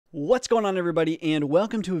What's going on, everybody, and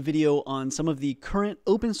welcome to a video on some of the current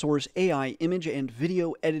open source AI image and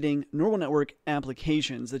video editing neural network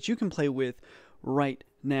applications that you can play with right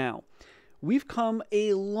now. We've come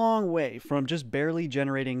a long way from just barely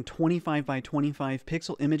generating 25 by 25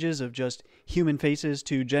 pixel images of just human faces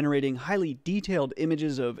to generating highly detailed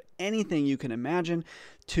images of anything you can imagine,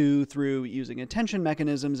 to through using attention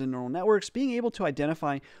mechanisms and neural networks being able to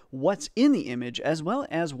identify what's in the image as well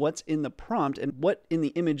as what's in the prompt and what in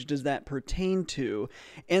the image does that pertain to,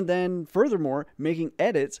 and then furthermore making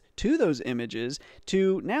edits to those images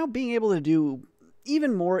to now being able to do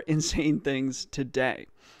even more insane things today.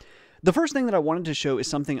 The first thing that I wanted to show is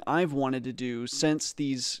something I've wanted to do since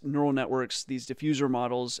these neural networks, these diffuser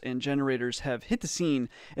models and generators have hit the scene,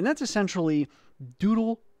 and that's essentially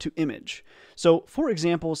Doodle to image. So, for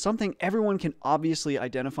example, something everyone can obviously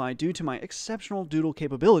identify due to my exceptional Doodle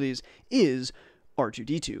capabilities is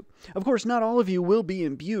R2-D2. Of course, not all of you will be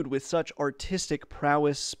imbued with such artistic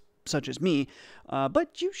prowess such as me,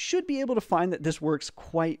 but you should be able to find that this works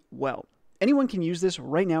quite well. Anyone can use this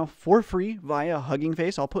right now for free via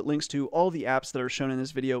HuggingFace. I'll put links to all the apps that are shown in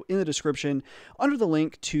this video in the description under the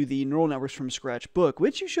link to the Neural Networks from Scratch book,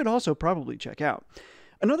 which you should also probably check out.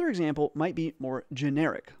 Another example might be more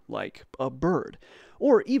generic, like a bird,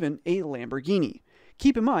 or even a Lamborghini.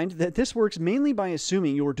 Keep in mind that this works mainly by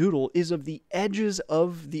assuming your doodle is of the edges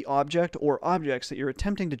of the object or objects that you're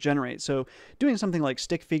attempting to generate, so doing something like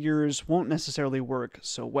stick figures won't necessarily work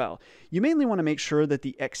so well. You mainly want to make sure that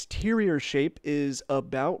the exterior shape is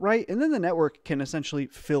about right, and then the network can essentially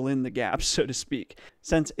fill in the gaps, so to speak,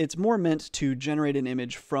 since it's more meant to generate an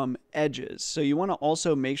image from edges. So you want to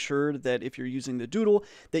also make sure that if you're using the doodle,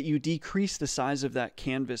 that you decrease the size of that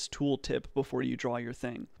canvas tooltip before you draw your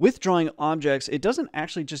thing. With drawing objects, it doesn't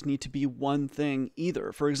actually just need to be one thing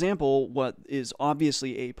either. For example, what is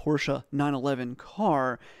obviously a Porsche 911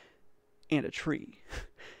 car and a tree.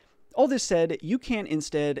 All this said, you can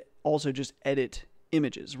instead also just edit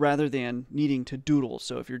images rather than needing to doodle.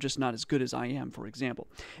 So if you're just not as good as I am, for example.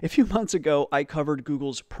 A few months ago, I covered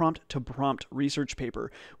Google's prompt-to-prompt research paper,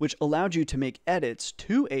 which allowed you to make edits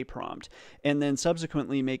to a prompt and then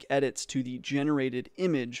subsequently make edits to the generated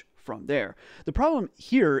image from there. The problem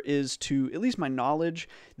here is, to at least my knowledge,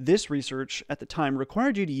 this research at the time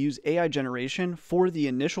required you to use AI generation for the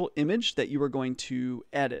initial image that you were going to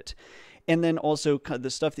edit. And then also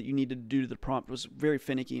the stuff that you needed to do to the prompt was very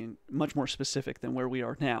finicky and much more specific than where we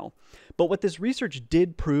are now. But what this research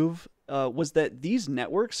did prove was that these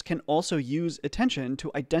networks can also use attention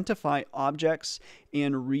to identify objects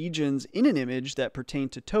and regions in an image that pertain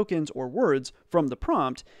to tokens or words from the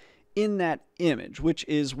prompt in that image, which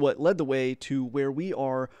is what led the way to where we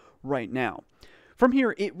are right now. From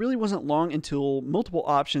here, it really wasn't long until multiple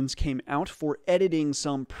options came out for editing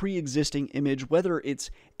some pre-existing image, whether it's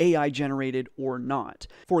AI generated or not.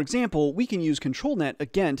 For example, we can use ControlNet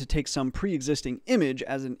again to take some pre-existing image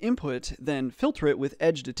as an input, then filter it with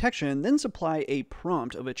edge detection, then supply a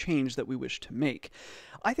prompt of a change that we wish to make.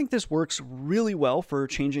 I think this works really well for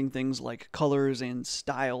changing things like colors and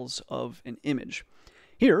styles of an image.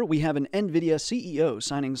 Here we have an NVIDIA CEO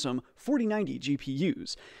signing some 4090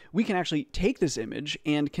 GPUs. We can actually take this image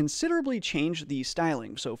and considerably change the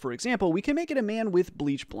styling. So for example, we can make it a man with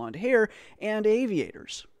bleach blonde hair and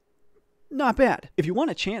aviators. Not bad. If you want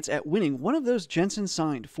a chance at winning one of those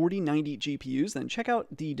Jensen-signed 4090 GPUs, then check out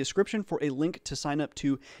the description for a link to sign up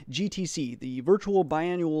to GTC, the virtual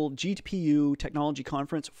biannual GPU technology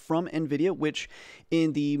conference from NVIDIA, which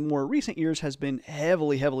in the more recent years has been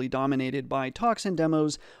heavily dominated by talks and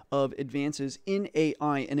demos of advances in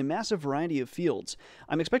AI in a massive variety of fields.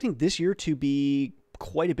 I'm expecting this year to be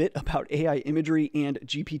quite a bit about AI imagery and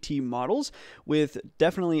GPT models, with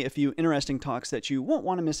definitely a few interesting talks that you won't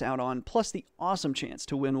want to miss out on, plus the awesome chance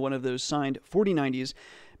to win one of those signed 4090s,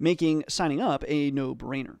 making signing up a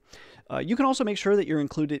no-brainer. You can also make sure that you're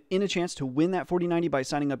included in a chance to win that 4090 by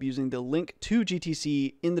signing up using the link to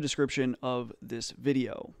GTC in the description of this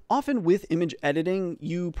video. Often with image editing,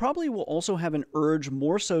 you probably will also have an urge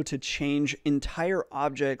more so to change entire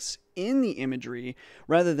objects in the imagery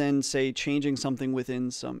rather than, say, changing something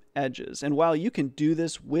within some edges. And while you can do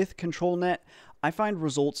this with ControlNet, I find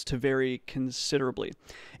results to vary considerably.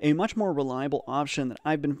 A much more reliable option that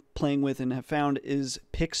I've been playing with and have found is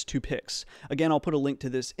Pix2Pix. Again, I'll put a link to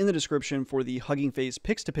this in the description for the HuggingFace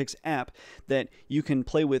Pix2Pix app that you can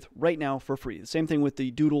play with right now for free. The same thing with the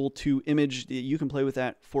Doodle to image, you can play with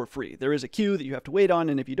that for free. There is a queue that you have to wait on,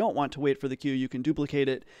 and if you don't want to wait for the queue, you can duplicate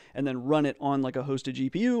it and then run it on like a hosted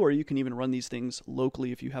GPU, or you can even run these things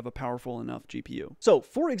locally if you have a powerful enough GPU. So,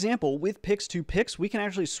 for example, with Pix2Pix, we can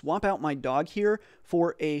actually swap out my dog here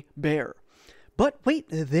for a bear. But wait,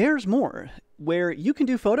 there's more. Where you can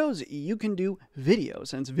do photos, you can do video,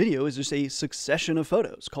 since video is just a succession of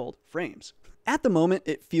photos called frames. At the moment,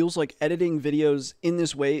 it feels like editing videos in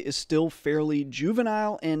this way is still fairly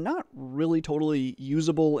juvenile and not really totally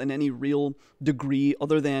usable in any real degree,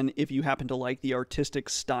 other than if you happen to like the artistic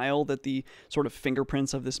style that the sort of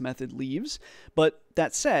fingerprints of this method leaves. But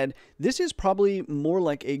that said, this is probably more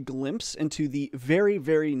like a glimpse into the very,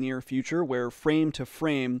 very near future where frame to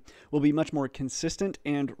frame will be much more consistent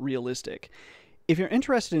and realistic. If you're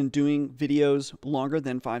interested in doing videos longer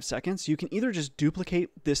than 5 seconds, you can either just duplicate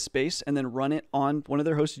this space and then run it on one of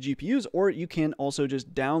their hosted GPUs, or you can also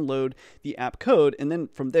just download the app code, and then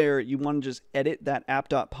from there you want to just edit that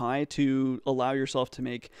app.py to allow yourself to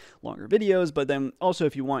make longer videos, but then also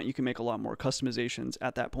if you want, you can make a lot more customizations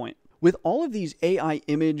at that point. With all of these AI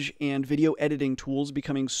image and video editing tools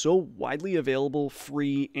becoming so widely available,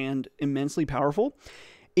 free, and immensely powerful,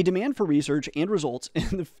 a demand for research and results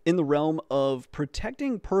in the realm of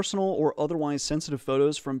protecting personal or otherwise sensitive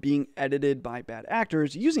photos from being edited by bad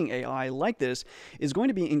actors using AI like this is going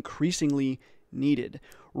to be increasingly needed.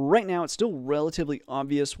 Right now, it's still relatively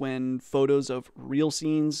obvious when photos of real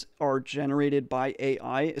scenes are generated by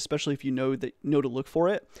AI, especially if you know to look for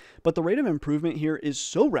it. But the rate of improvement here is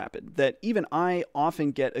so rapid that even I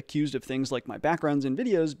often get accused of things like my backgrounds in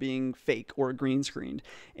videos being fake or green screened.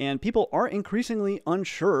 And people are increasingly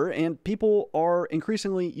unsure, and people are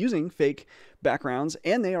increasingly using fake backgrounds,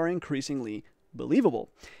 and they are increasingly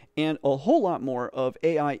believable. And a whole lot more of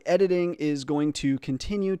AI editing is going to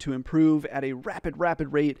continue to improve at a rapid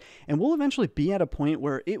rate, and we'll eventually be at a point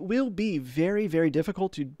where it will be very, very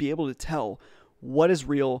difficult to be able to tell what is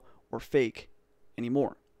real or fake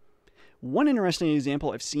anymore. One interesting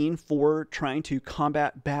example I've seen for trying to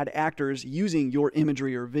combat bad actors using your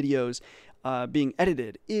imagery or videos being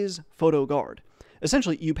edited is Photoguard.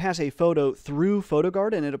 Essentially, you pass a photo through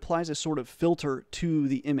Photoguard and it applies a sort of filter to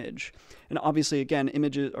the image. And obviously, again,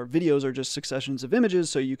 images or videos are just successions of images,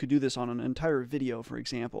 so you could do this on an entire video, for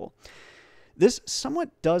example. This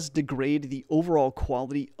somewhat does degrade the overall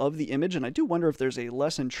quality of the image, and I do wonder if there's a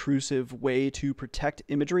less intrusive way to protect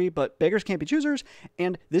imagery, but beggars can't be choosers,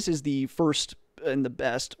 and this is the first and the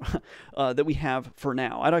best that we have for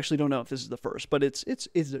now. I actually don't know if this is the first, but it's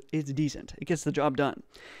decent. It gets the job done.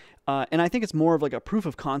 And I think it's more of like a proof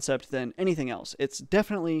of concept than anything else. It's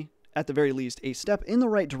definitely, at the very least, a step in the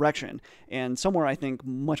right direction, and somewhere I think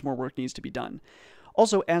much more work needs to be done.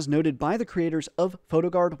 Also, as noted by the creators of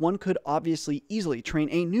Photoguard, one could obviously easily train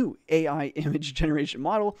a new AI image generation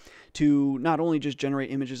model to not only just generate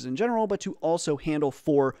images in general, but to also handle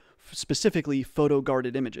for specifically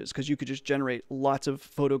photo-guarded images, because you could just generate lots of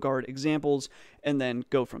Photoguard examples and then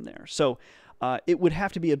go from there. So it would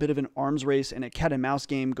have to be a bit of an arms race and a cat and mouse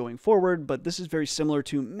game going forward, but this is very similar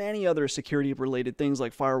to many other security-related things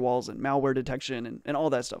like firewalls and malware detection and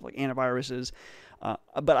all that stuff, like antiviruses.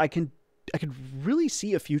 But I could really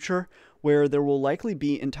see a future where there will likely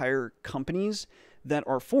be entire companies that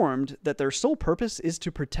are formed that their sole purpose is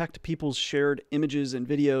to protect people's shared images and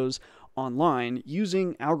videos online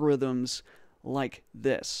using algorithms like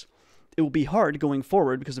this. It will be hard going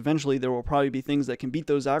forward because eventually there will probably be things that can beat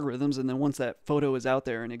those algorithms, and then once that photo is out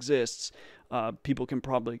there and exists, people can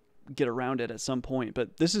probably get around it at some point.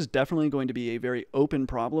 But this is definitely going to be a very open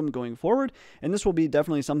problem going forward, and this will be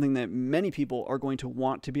definitely something that many people are going to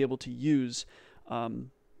want to be able to use.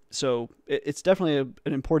 So it's definitely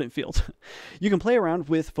an important field. You can play around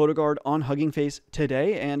with Photoguard on HuggingFace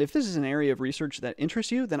today, and if this is an area of research that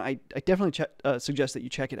interests you, then I definitely suggest that you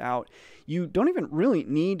check it out. You don't even really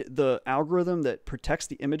need the algorithm that protects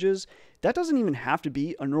the images. That doesn't even have to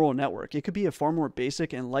be a neural network. It could be a far more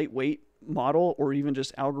basic and lightweight model, or even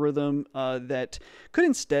just algorithm that could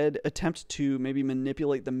instead attempt to maybe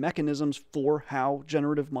manipulate the mechanisms for how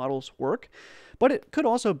generative models work. But it could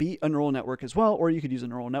also be a neural network as well, or you could use a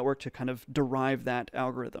neural network to kind of derive that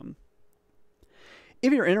algorithm.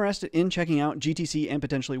 If you're interested in checking out GTC and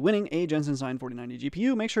potentially winning a Jensen Sign 4090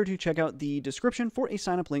 GPU, make sure to check out the description for a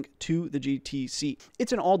sign-up link to the GTC.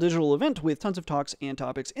 It's an all-digital event with tons of talks and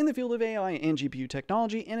topics in the field of AI and GPU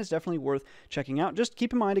technology, and it's definitely worth checking out. Just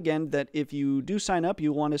keep in mind, again, that if you do sign up,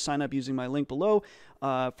 you'll want to sign up using my link below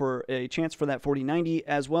for a chance for that 4090,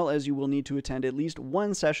 as well as you will need to attend at least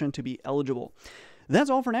one session to be eligible. That's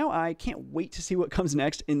all for now. I can't wait to see what comes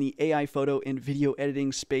next in the AI photo and video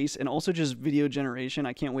editing space, and also just video generation.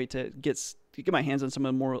 I can't wait to get my hands on some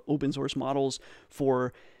of the more open source models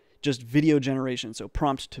for just video generation, so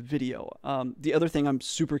prompt to video. The other thing I'm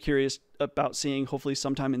super curious about seeing, hopefully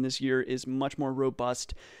sometime in this year, is much more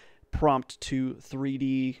robust prompt to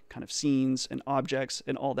 3D kind of scenes and objects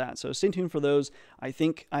and all that. So stay tuned for those. I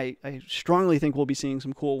strongly think we'll be seeing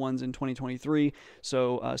some cool ones in 2023.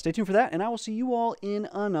 So stay tuned for that, and I will see you all in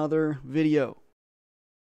another video.